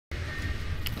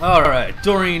Alright,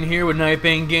 Dorian here with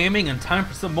Nightbane Gaming, and time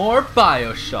for some more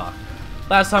BioShock.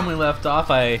 Last time we left off,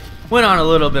 I went on a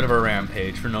little bit of a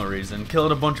rampage for no reason.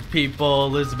 Killed a bunch of people,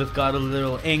 Elizabeth got a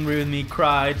little angry with me,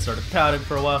 cried, started pouting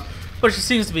for a while, but she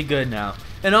seems to be good now.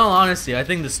 In all honesty, I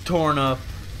think this torn up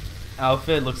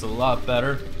outfit looks a lot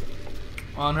better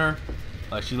on her.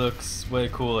 Like, she looks way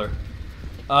cooler.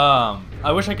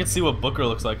 I wish I could see what Booker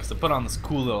looks like, because I put on this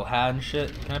cool little hat and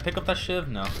shit. Can I pick up that shiv?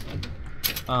 No.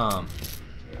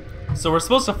 So we're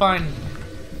supposed to find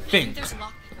Fink,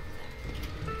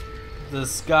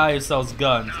 this guy who sells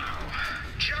guns. Now,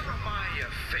 Jeremiah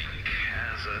Fink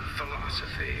has a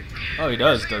philosophy. Oh, he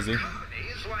does he?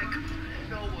 Companies like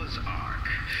Noah's Ark.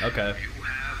 Okay. You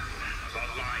have the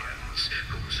Lions,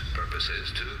 whose purpose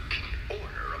is to keep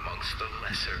order amongst the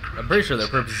lesser creatures. I'm pretty sure their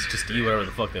purpose is just to eat whatever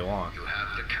the fuck they want. You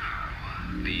have the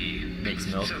cow, the Makes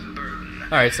beasts milk. of burden.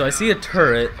 Alright, so I see a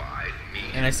turret, Provide meat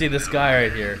and I see this guy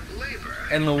right here. labor.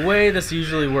 And the way this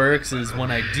usually works is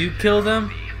when I do kill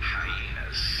them,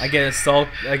 I get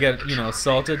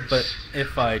assaulted, but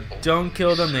if I don't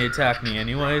kill them, they attack me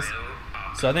anyways.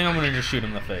 So I think I'm gonna just shoot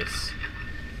him in the face.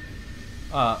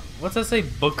 What's that say?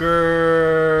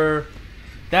 Booker.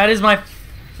 That's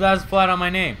flat on my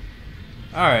name.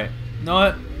 Alright, you know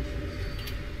what?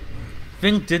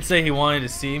 Fink did say he wanted to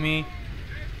see me,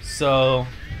 so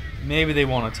maybe they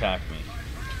won't attack me.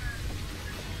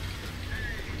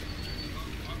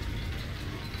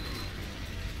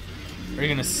 Are you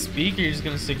gonna speak, or are you just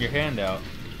gonna stick your hand out?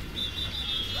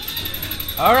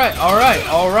 Alright.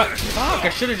 Fuck, I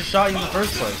should've just shot you in the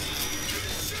first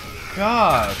place.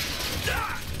 God.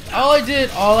 All I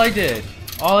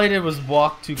did was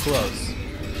walk too close.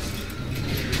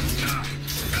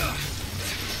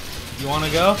 You wanna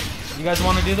go? You guys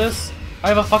wanna do this? I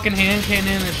have a fucking hand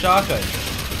cannon and a shotgun.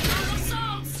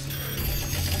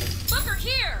 Booker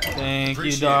here. Thank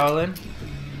you, darling.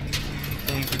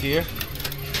 Thank you, dear.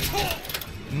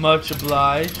 Much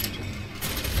obliged.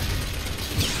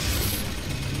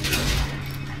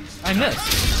 I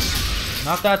missed.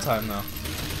 Not that time, though.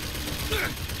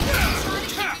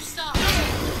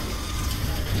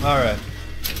 Alright.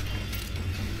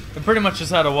 I pretty much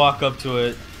just had to walk up to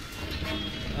it.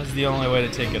 That's the only way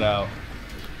to take it out.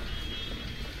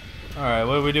 Alright,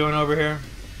 what are we doing over here?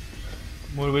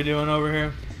 What are we doing over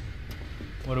here?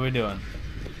 What are we doing?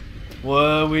 What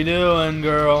are we doing,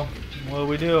 girl? What are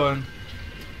we doing?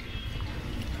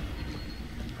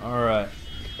 Alright.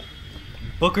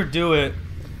 Booker Do It.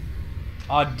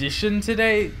 Audition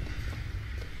today?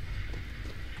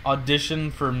 Audition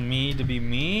for me to be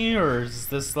me? Or is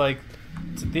this like,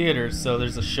 it's a theater, so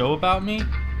there's a show about me?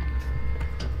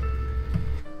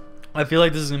 I feel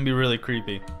like this is gonna be really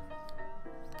creepy.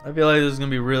 I feel like this is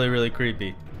gonna be really, really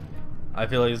creepy.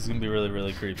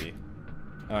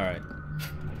 Alright.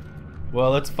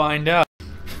 Well, let's find out.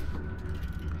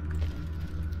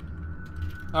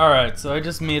 Alright, so I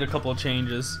just made a couple of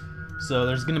changes. So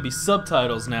there's gonna be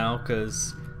subtitles now,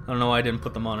 because I don't know why I didn't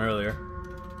put them on earlier.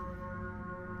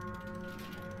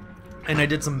 And I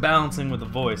did some balancing with the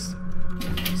voice,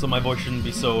 so my voice shouldn't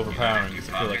be so overpowering, because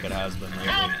I feel like it has been lately.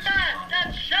 Come back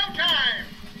at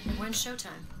showtime! When's showtime?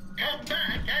 Come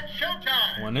back at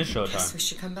showtime! When is Guess showtime? we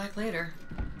should come back later.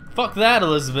 Fuck that,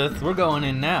 Elizabeth. We're going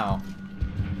in now.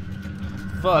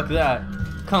 Fuck that.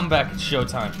 Come back at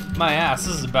showtime. My ass,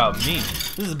 this is about me.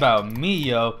 This is about me,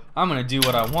 yo. I'm gonna do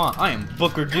what I want. I am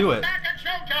Booker Do It. Back at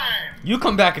showtime! You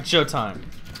come back at showtime.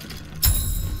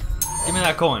 Give me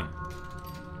that coin.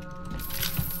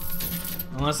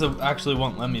 Unless it actually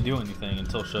won't let me do anything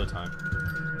until showtime.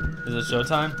 Is it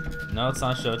showtime? No, it's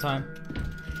not showtime.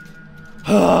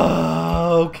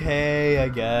 Okay, I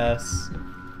guess.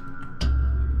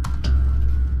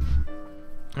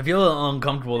 I feel a little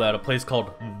uncomfortable that a place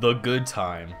called The Good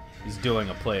Time is doing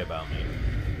a play about me.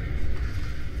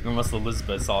 Unless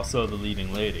Elizabeth's also the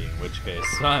leading lady, in which case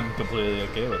I'm completely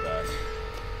okay with that.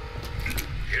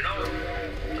 You know,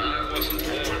 I wasn't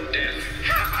born deaf.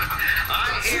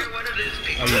 I hear what it is,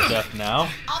 people. Are you deaf now?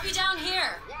 I'll be down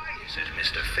here. Why is it,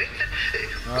 Mr. Fink, that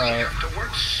we Alright. have to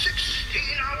work 16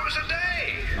 hours a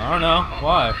day? I don't know.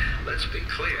 Why? Let's be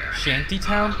clear.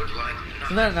 Shantytown? I would like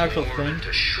Isn't that an actual more thing? than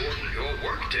to shorten your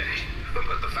workday.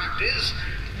 But the fact is,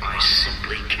 I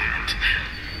simply can't.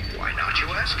 Why not, you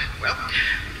ask? Well,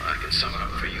 I can sum it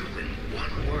up for you in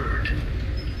one word.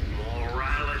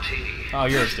 Morality. Oh,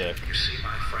 you're a dick. You see,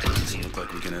 my friend, Doesn't look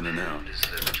like we can enter now. is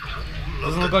the tool of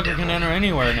Doesn't look the like we can devil. enter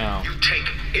anywhere now. You take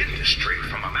industry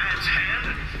from a man's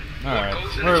hand. Alright, What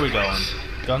goes in where are its we going? place?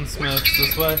 Gunsmiths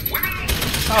this way? Women.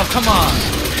 Oh, come on!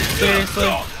 Seriously?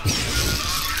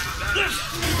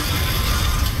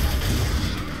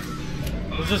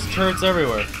 There's just turrets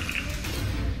everywhere.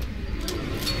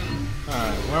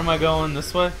 Alright, where am I going?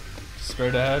 This way?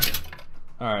 Straight ahead?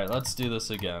 Alright, let's do this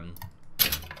again.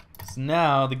 Because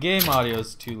now the game audio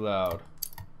is too loud.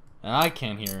 And I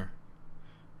can't hear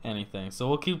anything. So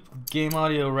we'll keep game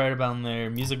audio right about there.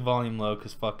 Music volume low,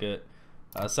 because fuck it.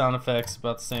 Sound effects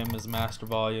about the same as master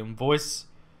volume. Voiceover,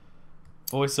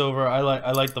 I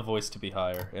like the voice to be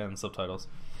higher, and subtitles.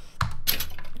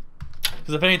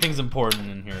 Because if anything's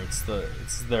important in here, it's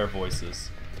their voices.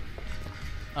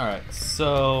 Alright,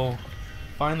 so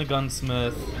find the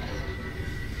gunsmith.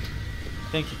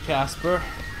 Thank you, Casper.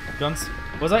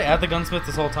 Was I at the gunsmith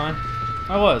this whole time?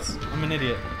 I was. I'm an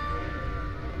idiot.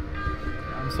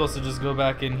 I'm supposed to just go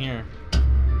back in here.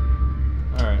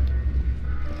 Alright.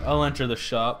 I'll enter the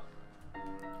shop.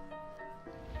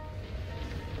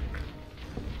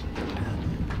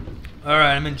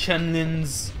 Alright, I'm in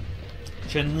Chenlin's.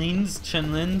 Can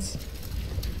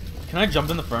I jump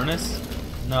in the furnace?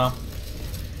 No.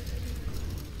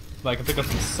 But I can pick up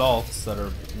some salts that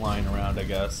are lying around, I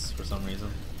guess, for some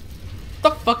reason.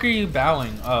 What the fuck are you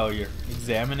bowing? Oh, you're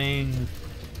examining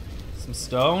some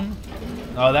stone?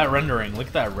 Oh, that rendering. Look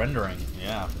at that rendering.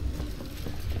 Yeah.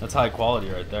 That's high quality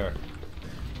right there.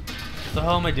 What the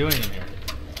hell am I doing in here?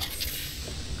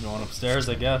 Going upstairs,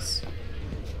 I guess.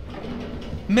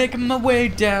 Making my way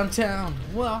downtown,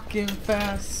 walking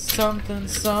fast, something.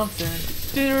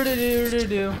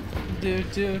 Do.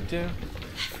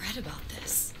 I've read about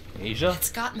this. Asia? It's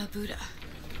Gautama Buddha.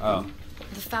 Oh.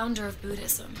 The founder of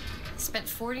Buddhism. Spent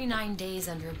 49 days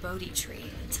under a Bodhi tree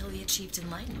until he achieved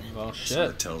enlightenment. Well, So that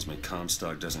shit. tells me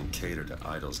Comstock doesn't cater to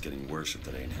idols getting worshipped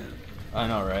that ain't him. I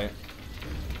know, right?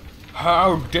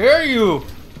 How dare you!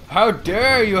 How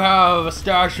dare you have a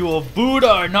statue of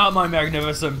Buddha and not my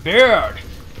magnificent beard!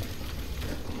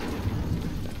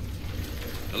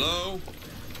 Hello?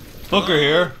 Booker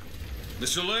here.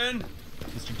 Mr. Lin?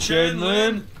 Mr. Chen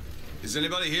Lin. Is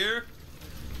anybody here?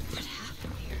 What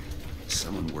happened here?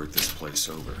 Someone worked this place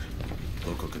over.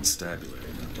 Local constabulary,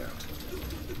 no doubt.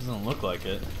 Doesn't look like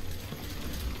it.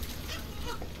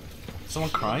 Someone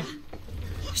crying?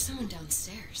 There's someone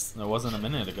downstairs. There wasn't a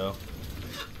minute ago.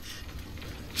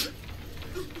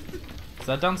 Is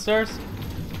that downstairs?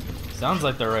 Sounds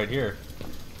like they're right here.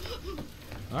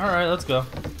 Alright, let's go.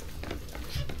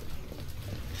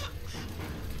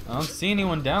 I don't see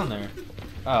anyone down there.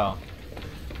 Oh.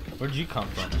 Where'd you come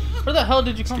from? Where the hell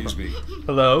did you come Excuse from? me.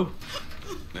 Hello?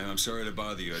 Now, I'm sorry to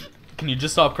bother you. Can you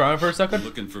just stop crying for a I'm second?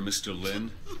 looking for Mr.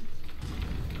 Lin.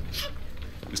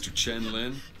 Mr. Chen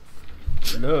Lin?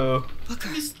 Hello? Booker.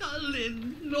 Mr.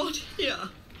 Lin, not here.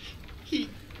 He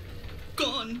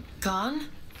gone. Gone?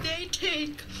 They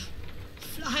take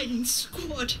flying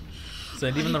squad. Is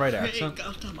that even the right I pray, accent?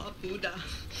 Gautama Buddha,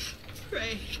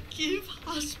 pray, give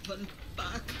husband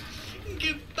back.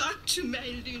 Give back to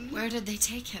Melin. Where did they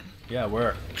take him? Yeah,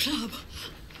 where? Club.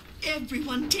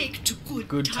 Everyone take to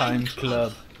Good Time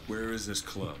Club. Where is this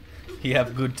club? He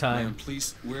have good Ma'am, time.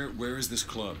 please, where is this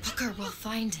club? Booker, we'll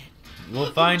find it.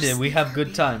 We'll find it. We have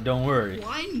good time. Don't worry.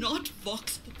 Why not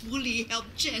Vox Populi help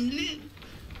Chen Lin?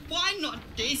 Why not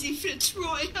Daisy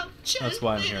Fitzroy help Chen That's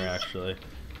why I'm Lin? here, actually.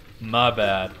 My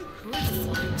bad. Who are the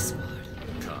flying squad?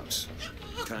 Cops.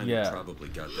 Kind Yeah. of probably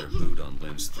got their boot on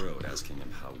Lin's throat, asking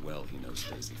him how well he knows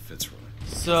Daisy Fitzroy.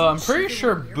 So I'm pretty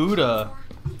sure Buddha.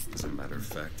 As a matter of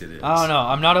fact, it is. I don't know.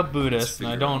 I'm not a Buddhist, and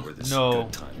I figure out where don't this know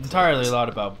good time entirely is. a lot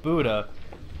about Buddha.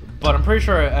 But I'm pretty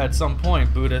sure at some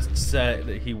point Buddha said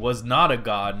that he was not a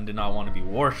god and did not want to be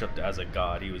worshipped as a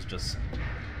god. He was just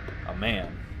a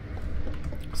man.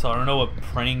 So I don't know what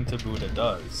praying to Buddha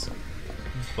does.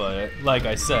 But like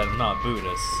I said, I'm not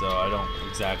Buddhist, so I don't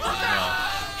exactly know.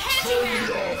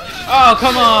 Oh,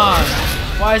 come on!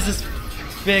 Why is this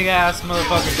big ass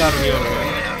motherfucker gotta be over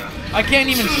here? I can't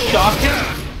even shock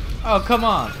him? Oh, come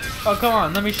on. Oh, come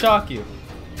on. Let me shock you.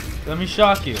 Let me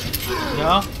shock you.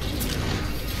 No?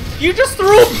 You just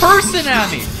threw a person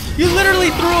at me! You literally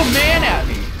threw a man at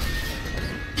me!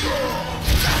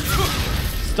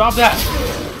 Stop that!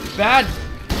 Bad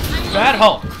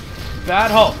Hulk! Bad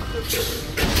Hulk!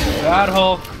 Bad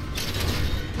Hulk!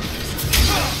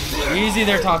 Easy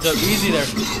there, Tonto. Easy there.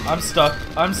 I'm stuck.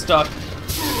 I'm stuck.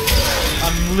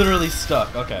 I'm literally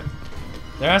stuck. Okay.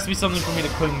 There has to be something for me to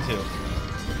cling to.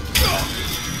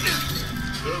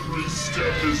 Every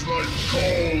step is like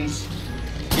coals.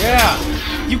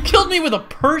 Yeah! You killed me with a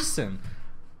person!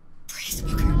 Praise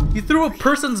Booker. You threw a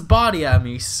person's body at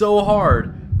me so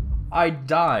hard, I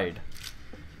died.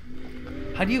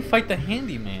 How do you fight the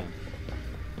handyman?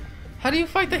 How do you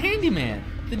fight the handyman?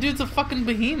 The dude's a fucking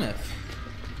behemoth.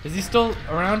 Is he still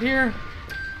around here?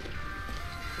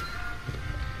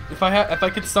 If I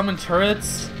could summon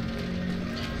turrets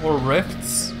or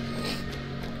rifts,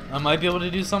 I might be able to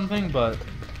do something, but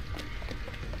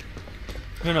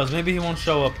who knows? Maybe he won't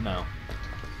show up now.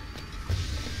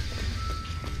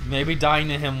 Maybe dying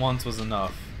to him once was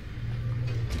enough.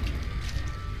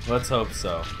 Let's hope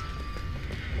so.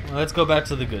 Let's go back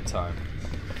to the good time.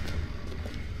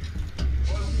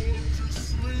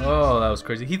 Oh, that was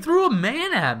crazy. He threw a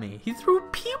man at me. He threw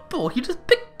people. He just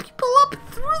picked people up and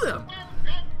threw them.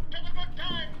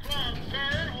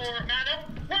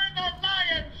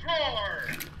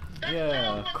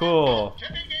 Yeah, cool.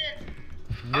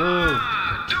 Woo.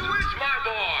 Do it, my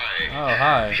boy. Oh,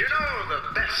 hi. You know,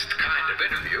 the best kind of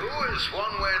interview is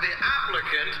one where the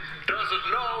applicant doesn't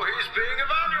know he's being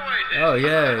evaluated. Oh,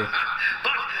 yay.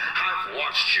 But I've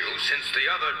watched you since the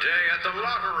other day at the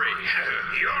lottery.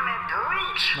 You're a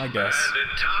brute. I guess. And in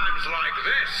times like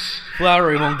this,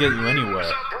 Flattery won't get you anywhere.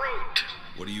 a brute.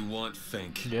 What do you want,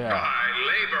 Fink? Yeah. My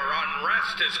labor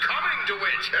unrest is coming to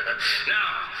it. Now,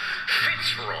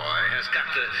 Fitzroy has got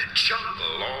the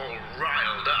jungle all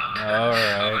riled up. All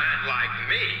right. A man like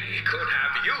me could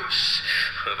have use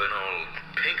of an old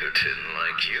Pinkerton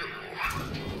like you.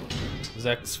 Is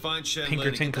that It's fine, Shen.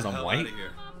 Pinkerton because I'm white?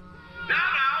 Now,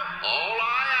 all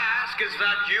I ask is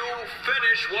that you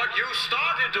finish what you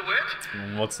started to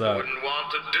it. What's that? Wouldn't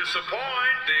want to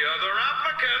disappoint the other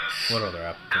applicants. What other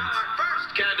applicants? Our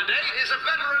first candidate is a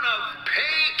veteran of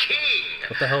Peking.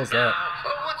 What the hell is that? Now,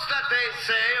 what's that they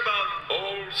say about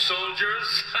old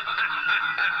soldiers?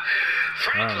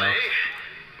 Frankly,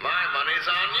 my money's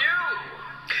on you.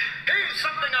 He's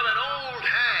something of an old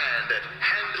hand at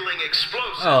handling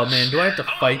explosives. Oh man, do I have to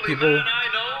fight Only people? man I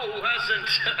know who hasn't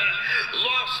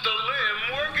lost a limb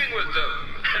working with them.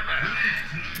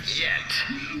 Yet.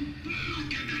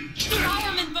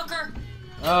 Fireman Booker!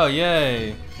 Oh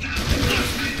yay!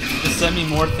 Just send me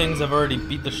more things I've already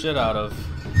beat the shit out of.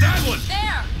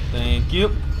 There! Thank you. I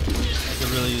could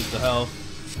really use the health.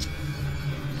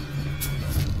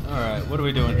 Alright, what are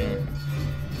we doing here?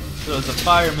 So it's a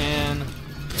fireman.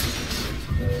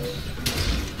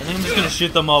 I think I'm just gonna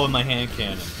shoot them all with my hand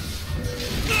cannon.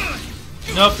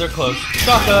 Nope, they're close.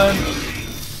 Shotgun!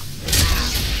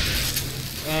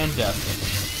 And death.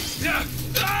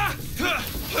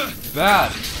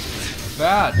 Bad.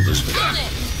 Bad. Got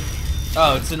it!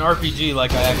 Oh, it's an RPG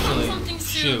like I actually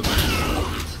shoot.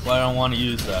 Well, I don't want to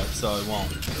use that, so I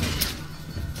won't.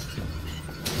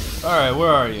 Alright, where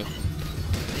are you?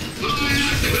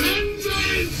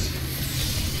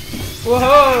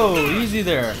 Whoa! Easy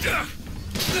there.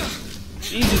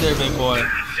 Easy there, big boy.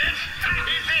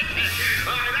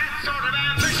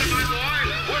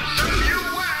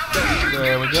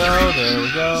 There we go, there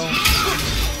we go.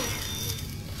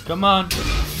 Come on. You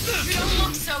don't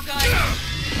look so good.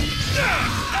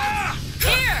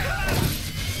 Here!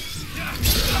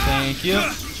 Thank you.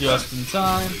 Just in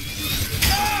time.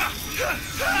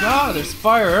 God, there's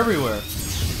fire everywhere.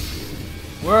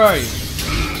 Where are you?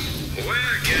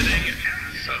 We're getting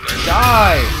excellent.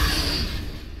 Die!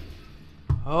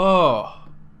 Oh.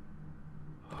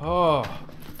 Oh.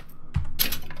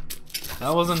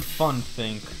 That wasn't fun,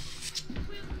 Think.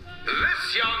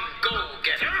 This young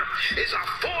go-getter is a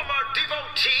former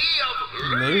devotee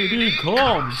of Lady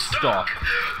Comstock.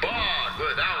 But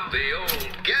without the old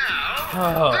gal,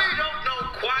 Oh. they don't know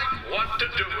quite what to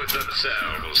do with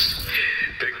themselves.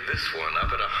 Picked this one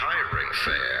up at a hiring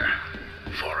fair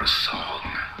for a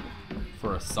song.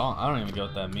 For a song? I don't even get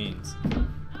what that means.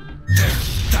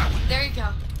 There you go.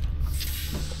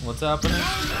 What's happening?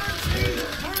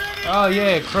 Oh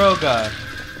yeah, crow guy.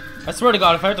 I swear to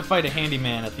God, if I have to fight a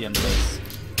handyman at the end of this.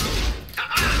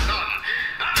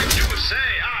 I do say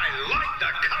I like the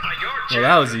cut of your jacket. Well,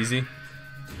 that was easy.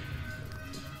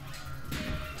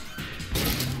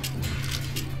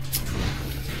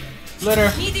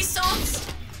 Litter. Need these songs?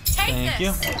 Take Thank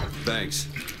you. this! Thanks.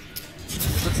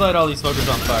 Let's light all these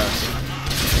fuckers on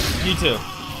fire. You too.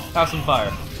 Have some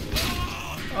fire.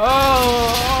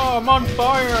 Oh, I'm on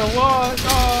fire. What?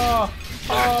 Oh,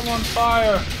 I'm on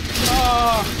fire.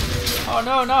 Oh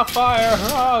no, not fire.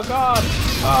 Oh God.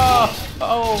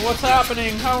 Oh, what's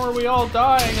happening? How are we all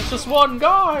dying? It's just one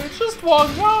guy. It's just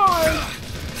one guy.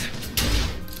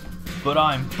 But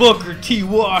I'm Booker T.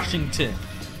 Washington.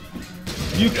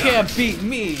 You can't beat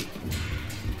me.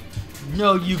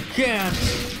 No, you can't.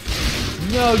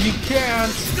 No, you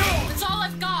can't. That's all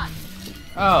I've got.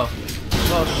 Oh,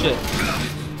 well, shit.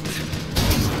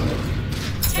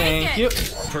 Take Thank it. you.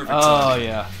 Perfect. Oh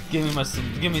yeah, give me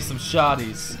some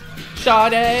shotties.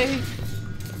 Shotty.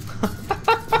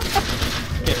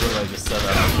 Can't believe I just said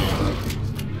that.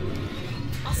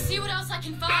 I'll see what else I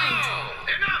can find. Now,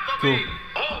 enough of Cool. the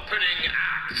opening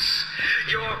acts.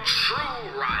 Your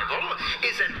true rival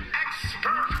is an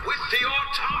expert with the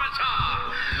automaton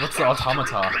What's the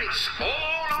automata? Replace all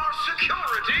our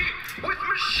security with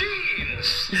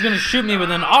machines. He's gonna shoot me with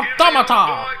an I'll give the old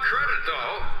automata! boy credit,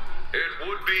 though. It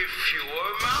would be fewer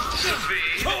mouths to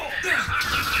feed.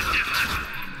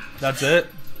 That's it?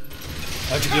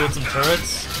 I have to deal with some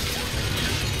turrets?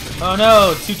 Oh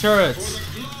no, 2 turrets.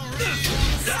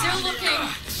 Still looking.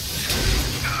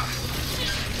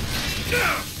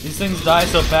 These things die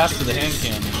so fast with the hand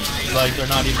cannon. Like they're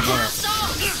not even there.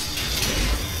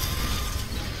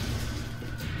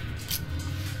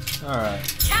 Alright.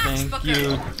 Thank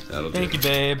you. Thank you,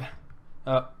 babe.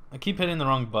 I keep hitting the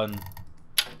wrong button.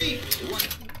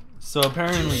 So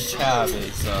apparently tab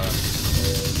is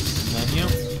menu.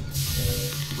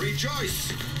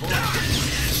 Rejoice!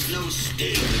 No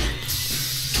sting.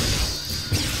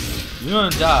 You're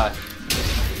gonna die.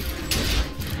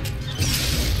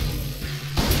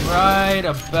 Right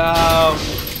about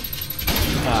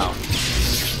now.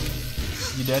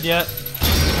 You dead yet?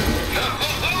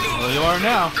 Well, you are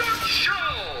now. Good show!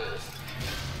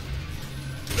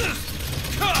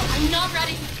 I'm not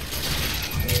ready.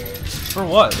 For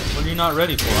what? What are you not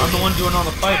ready for? I'm the one doing all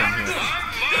the fighting here.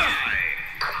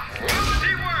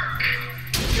 Quality work!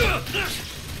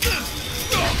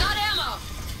 Got ammo.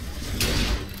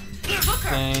 Booker,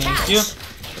 Thank catch. you.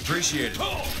 Appreciate it.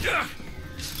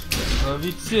 Love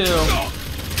you too.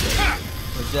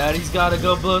 But Daddy's gotta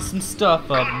go blow some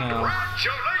stuff up now.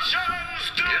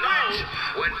 Congratulations, you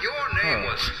know, when your name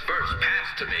was first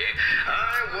passed to me,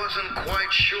 I wasn't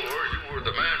quite sure you were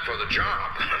the man for the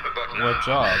job. But now, What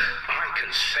job? I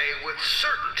can say with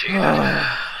certainty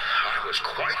that I was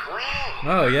quite wrong.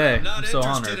 Oh yay! Not I'm so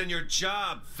interested honored. in your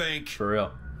job, Fink. For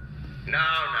real. Now,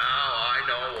 I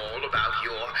know all about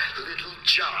your little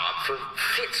job for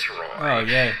Fitzroy. Oh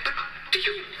yay! But do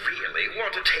you really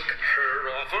want to take her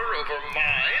offer over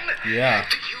mine? Yeah.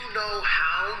 Do you know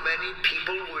how many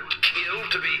people would kill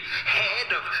to be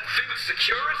head of Fink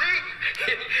Security?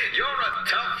 You're a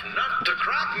tough nut to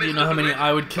crack, Mr. You know how many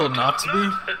I would kill not to be?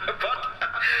 But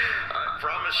I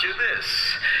promise you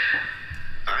this.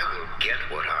 I will get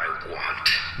what I want.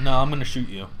 No, I'm gonna shoot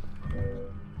you.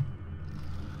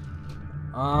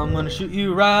 I'm gonna shoot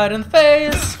you right in the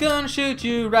face. Gonna shoot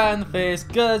you right in the face,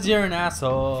 'cause you're an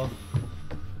asshole.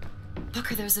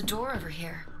 Booker, there's a door over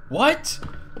here. What?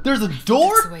 There's a That's the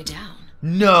door? way down.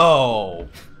 No.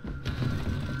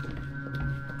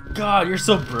 God, you're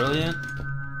so brilliant.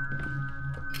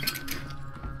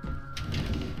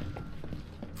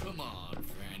 Come on,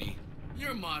 Franny.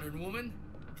 You're a modern woman.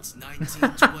 It's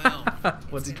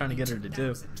 1912. What's he trying to get her to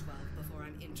do? 2012 before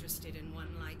I'm interested in one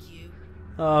like you.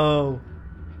 Oh.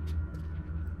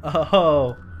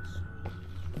 Oh.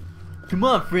 Come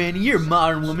on, Franny, you're a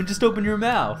modern woman. Just open your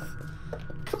mouth.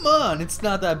 Come on, it's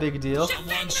not that big a deal.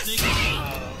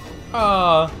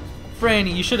 Aw,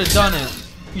 Franny, you should have done it.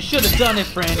 You should have done it,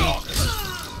 Franny.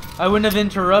 I wouldn't have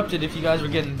interrupted if you guys were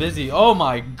getting busy. Oh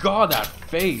my god, that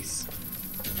face.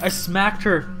 I smacked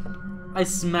her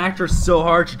so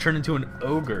hard she turned into an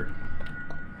ogre.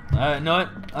 Know what?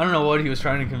 I don't know what he was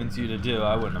trying to convince you to do.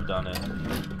 I wouldn't have done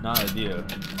it. Not with you.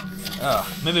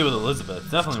 Maybe with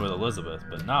Elizabeth. Definitely with Elizabeth,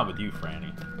 but not with you,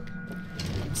 Franny.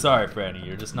 Sorry, Franny,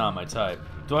 you're just not my type.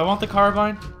 Do I want the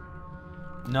carbine?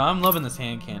 No, I'm loving this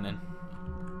hand cannon.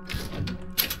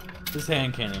 This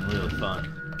hand cannon really fun.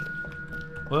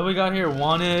 What do we got here?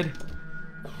 Wanted,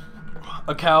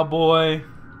 a cowboy,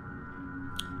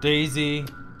 Daisy,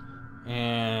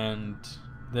 and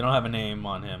they don't have a name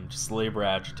on him, just labor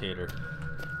agitator.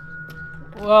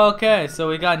 Well, okay, so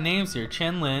we got names here.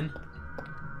 Chen Lin.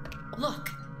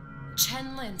 Look,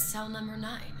 Chen Lin, cell number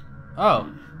 9. Oh.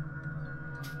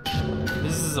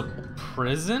 This is a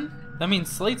prison? That means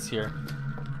Slate's here.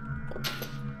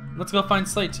 Let's go find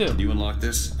Slate too. You unlock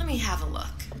this? Let me have a look.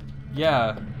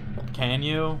 Yeah. Can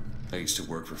you? I used to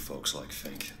work for folks like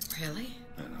Fink. Really?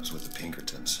 And I was with the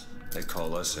Pinkertons. They'd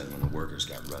call us in when the workers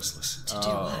got restless. To do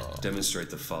what? Demonstrate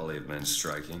the folly of men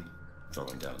striking,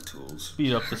 throwing down tools.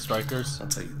 Beat up the strikers. I'll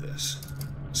tell you this.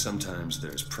 Sometimes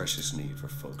there's precious need for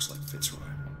folks like Fitzroy.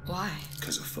 Why?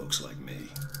 Because of folks like me.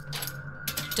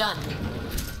 Done.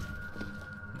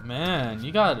 Man,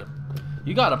 you got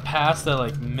a pass that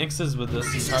like mixes with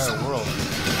this entire world.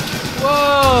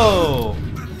 Whoa!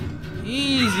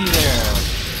 Easy there.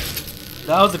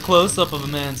 That was a close-up of a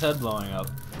man's head blowing up.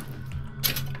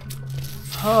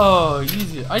 Oh,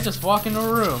 easy. I just walk into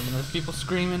a room and there's people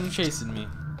screaming and chasing me.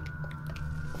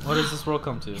 What does this world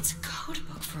come to? It's a code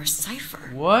book for a cipher.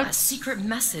 What? A secret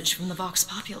message from the Vox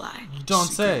Populi. You don't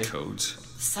say. Secret codes.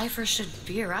 Cipher should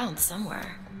be around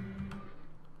somewhere.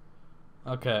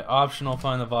 Okay, optional,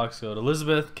 find the Vox code.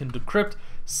 Elizabeth can decrypt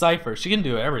cipher. She can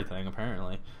do everything,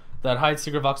 apparently. That hides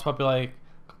secret Vox Populi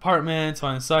apartments,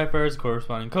 find ciphers,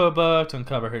 corresponding codebook to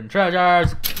uncover hidden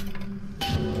treasures.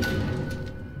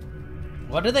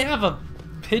 Why do they have a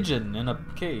pigeon in a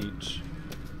cage?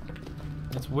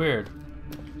 It's weird.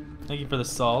 Thank you for the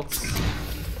salts.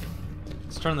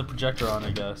 Let's turn the projector on, I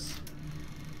guess.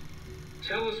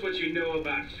 Tell us what you know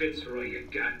about Fitzroy, you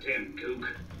goddamn gook.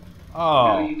 Oh.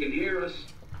 Now you can hear us.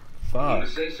 Fuck. Want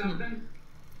to say something?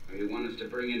 Or you want us to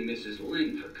bring in Mrs.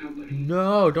 Lynn for company?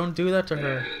 No, don't do that to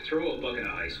her. Throw a bucket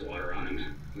of ice water on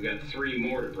him. We got 3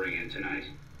 more to bring in tonight.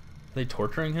 Are they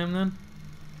torturing him then?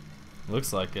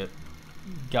 Looks like it.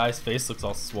 Guy's face looks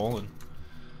all swollen.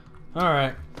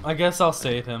 Alright, I guess I'll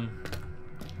save him.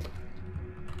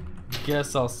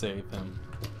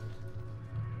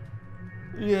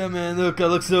 Yeah, man, look, I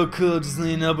look so cool just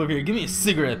leaning up over here. Give me a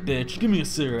cigarette, bitch. Give me a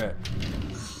cigarette.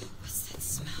 What's that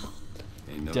smell?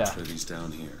 Ain't no Death. trivvies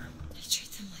down here. They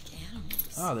treat them like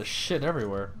animals. Oh, there's shit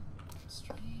everywhere.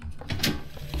 To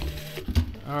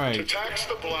Alright, tax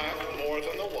the black more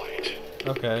than the white.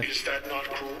 okay. Is that not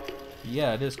cruel?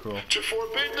 Yeah, it is cruel. To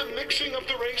forbid the mixing of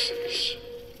the races.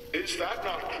 Is that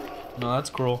not cruel? No, that's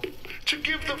cruel. To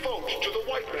give the vote to the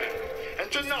white man and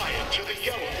deny it to the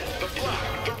yellow, the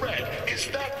black, the red. Is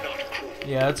that not cruel?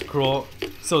 Yeah, that's cruel.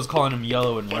 So it's calling him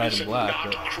yellow and But red is and it black.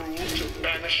 not But cruel to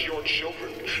banish your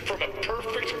children from a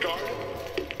perfect garden?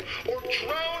 Or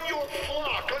drown your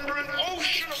flock under an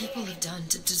ocean of... People have done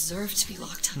to deserve to be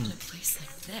locked up in a place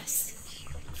like this.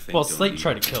 Fate well, don't Slate need-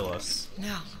 tried to kill us. No.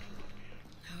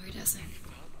 No, he doesn't.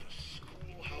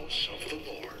 Schoolhouse of the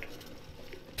Lord.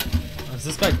 Is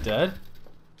this guy dead?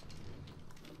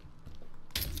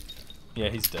 Yeah,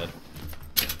 he's dead.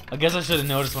 I guess I should have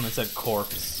noticed when it said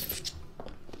corpse.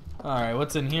 Alright,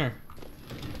 what's in here?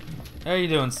 How you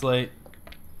doing, Slate?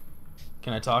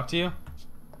 Can I talk to you?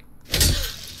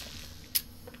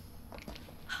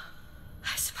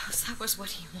 I suppose that was what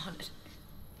he wanted.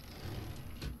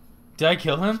 Did I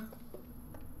kill him?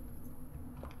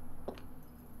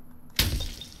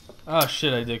 Oh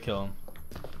shit, I did kill him.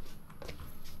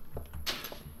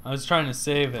 I was trying to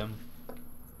save him.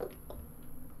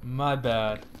 My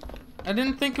bad. I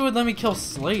didn't think it would let me kill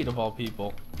Slate, of all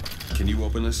people. Can you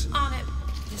open this? On it.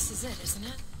 This is it, isn't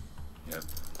it? Yep.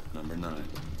 Number 9.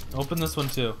 Open this one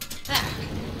too. There.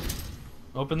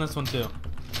 Open this one too.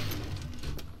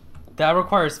 That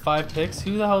requires 5 picks?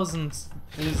 Who the hell is an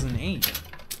 8?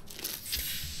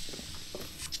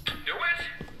 Do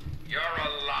it? You're a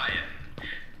lion.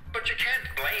 But you can't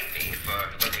blame me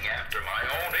for looking after my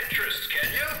own interests, can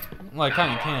you? Well, I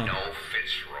kinda Now, can. I know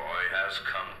Fitzroy has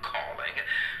come calling,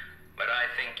 but I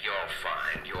think you'll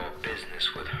find your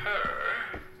business with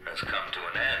her has come to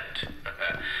an end.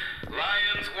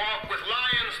 Lions walk with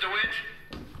lions, DeWitt,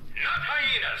 not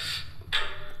hyenas.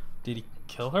 Did he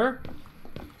kill her?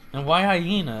 And why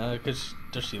hyena? Cause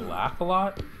does she laugh a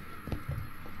lot?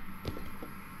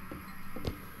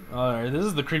 Alright, this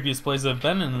is the creepiest place I've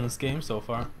been in this game so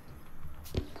far.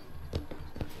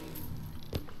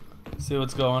 See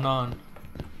what's going on.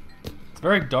 It's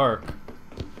very dark.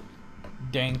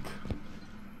 Dank.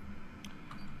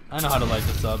 I know how to light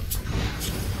this up.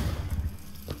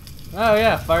 Oh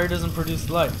yeah, fire doesn't produce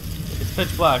light. It's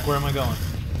pitch black. Where am I going?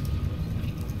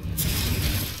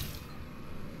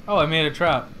 Oh, I made a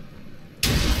trap.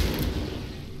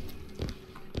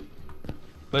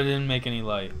 But it didn't make any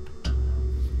light.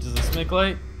 Does this make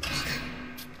light?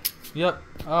 Yep.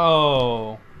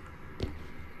 Oh.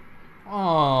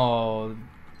 Oh.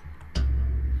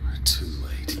 We're too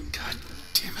late. God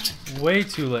damn it. Way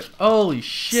too late. Holy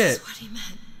shit. This is what he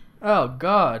meant. Oh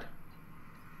god.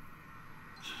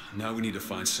 Now we need to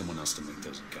find someone else to make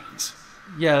those guns.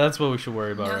 Yeah, that's what we should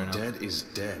worry about No. right now. Dead is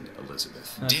dead,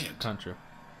 Elizabeth. That's Dead? not true.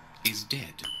 Is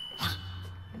dead.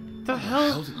 The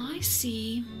hell? I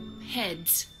see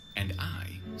heads. And I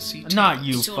see Not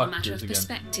you It's all a matter fuckers of again.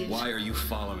 perspective. Why are you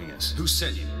following us? Who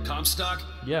sent you? Comstock?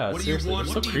 Yeah, What do seriously, you want?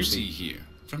 that's What so do you creepy. see here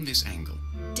from this angle?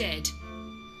 Dead.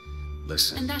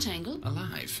 Listen. And that angle?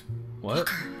 Alive. What?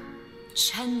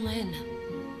 Chen Lin.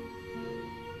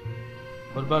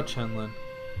 What about Chenlin?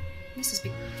 This is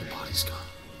big. The body's gone.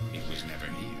 It was never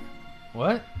here.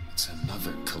 What? It's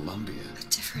another Columbia. A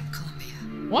different Columbia.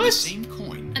 The What? same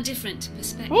coin. A different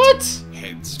perspective. What?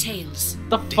 Heads. Tails.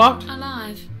 The fuck?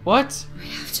 Alive. What? We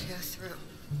have to go through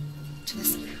to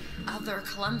this other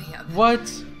Columbia. What?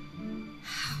 It's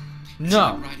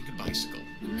No. like riding a bicycle.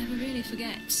 One never really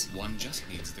forgets. One just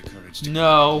needs the courage to.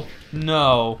 No.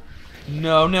 No.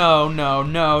 No, no, no,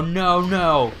 no, no,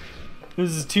 no.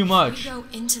 This is too If much. we go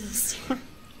into this, I don't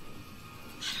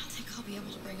think I'll be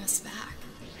able to bring us back.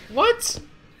 What?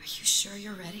 Are you sure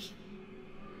you're ready?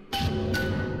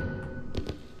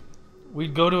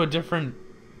 We'd go to a different...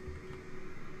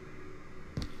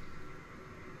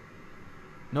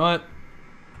 You know what?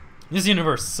 This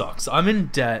universe sucks. I'm in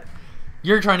debt.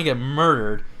 You're trying to get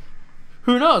murdered.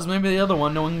 Who knows? Maybe the other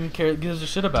one, no one gives a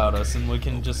shit about us, and we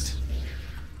can just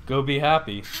go be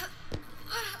happy.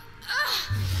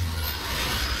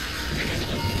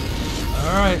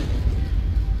 Alright.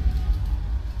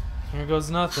 Here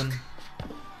goes nothing.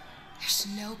 There's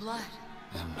no blood.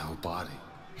 And no body.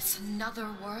 It's another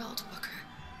world, Booker.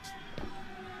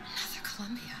 Another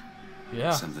Columbia.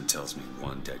 Yeah. Something tells me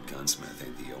one dead gunsmith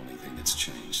ain't the only thing that's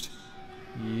changed.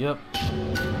 Yep.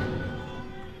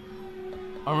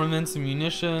 Armaments and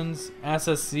munitions,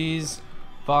 SSCs,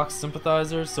 Vox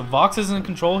sympathizers. So Vox is in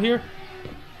control here?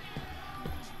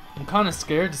 I'm kind of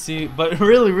scared to see, but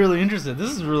really interested.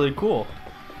 This is really cool.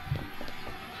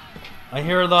 I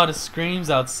hear a lot of screams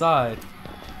outside.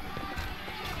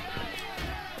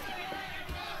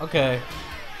 Okay.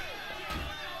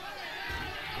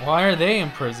 Why are they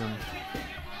in prison?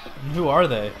 And who are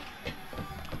they?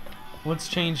 What's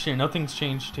changed here? Nothing's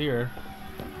changed here.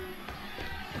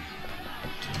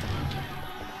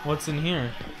 What's in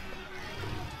here?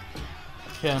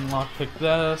 Can lockpick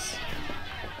this.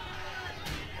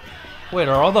 Wait,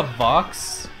 are all the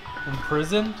Vox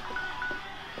imprisoned?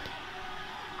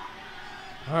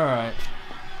 Alright.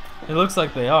 It looks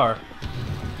like they are.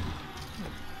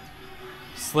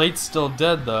 Slate's still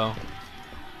dead though.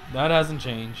 That hasn't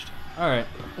changed. Alright,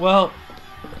 well,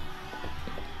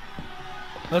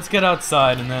 let's get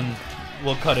outside and then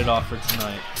we'll cut it off for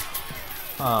tonight.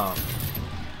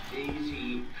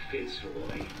 Daisy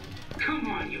Fitzroy.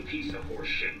 Come on, you piece of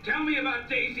horseshit. Tell me about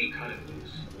Daisy. Cut him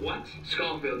loose. What?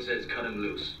 Schofield says cut him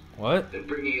loose. What? They're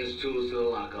bringing his tools to the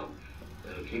lockup.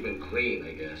 That'll keep him clean,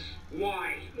 I guess.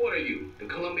 Why? What are you, the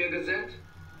Columbia Gazette?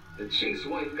 The chink's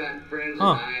wife got friends in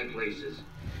high places.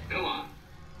 Come on.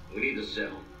 We need to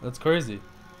sell. That's crazy.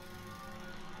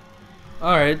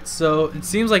 Alright, so it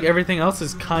seems like everything else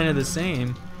is kind of the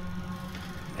same.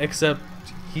 Except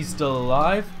he's still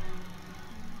alive.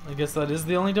 I guess that is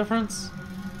the only difference.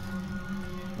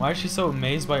 Why is she so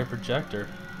amazed by a projector?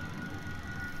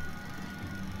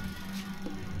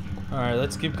 Alright,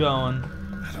 let's keep going.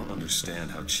 I don't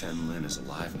understand how Chen Lin is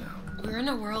alive now. We're in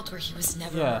a world where he was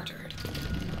never murdered.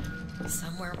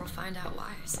 Somewhere we'll find out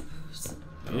why, I suppose.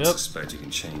 I don't suspect you can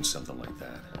change something like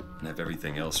that and have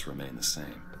everything else remain the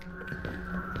same.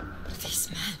 These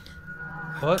men.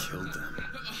 What? I killed them.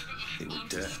 They were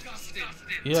dead.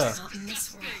 Yeah. Not in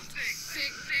this world.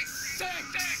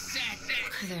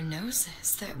 Look at their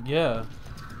noses. They're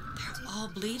all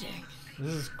bleeding.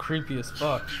 This is creepy as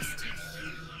fuck.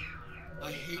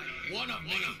 I hate one of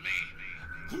me.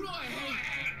 Who do I hate?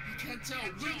 You can't tell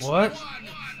which What? one.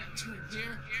 To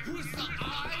hear who's the I?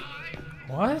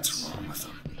 What? What's wrong with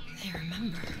them? They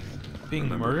remember. Being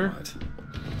murdered? What?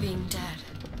 Being dead.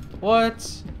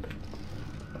 What?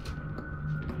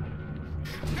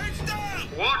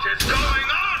 What is going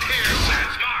on here,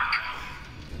 Sandsmark?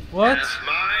 What? As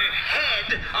my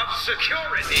head of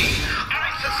security,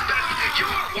 I suspect you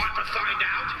want to find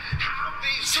out how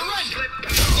these two slipped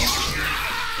past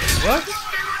What?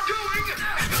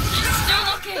 They're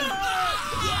looking!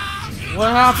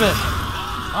 What happened?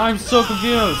 I'm so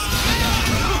confused.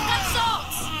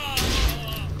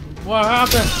 What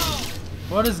happened?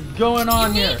 What is going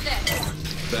on here?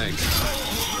 Thanks.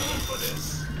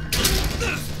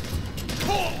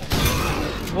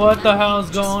 What the hell is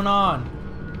going on?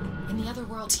 In the other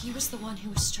world, he was the one who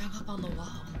was strung up on the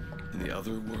wall. In the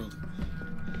other world,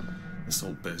 this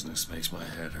whole business makes my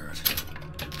head hurt.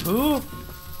 Who?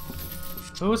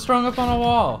 Who was strung up on a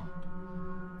wall?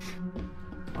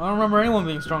 I don't remember anyone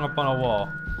being strung up on a wall.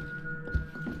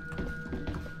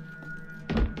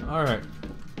 Alright.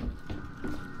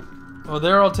 Well,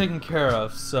 they're all taken care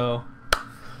of, so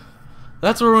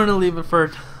that's where we're gonna leave it for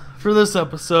this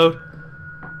episode.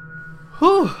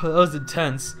 Whew, that was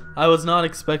intense. I was not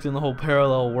expecting the whole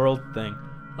parallel world thing.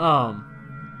 Alright,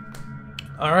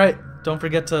 don't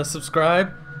forget to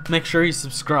subscribe. Make sure you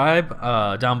subscribe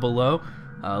down below.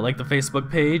 Like the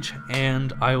Facebook page,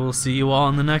 and I will see you all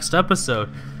in the next episode.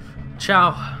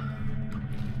 Ciao.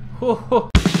 The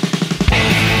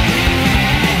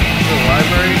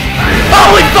library.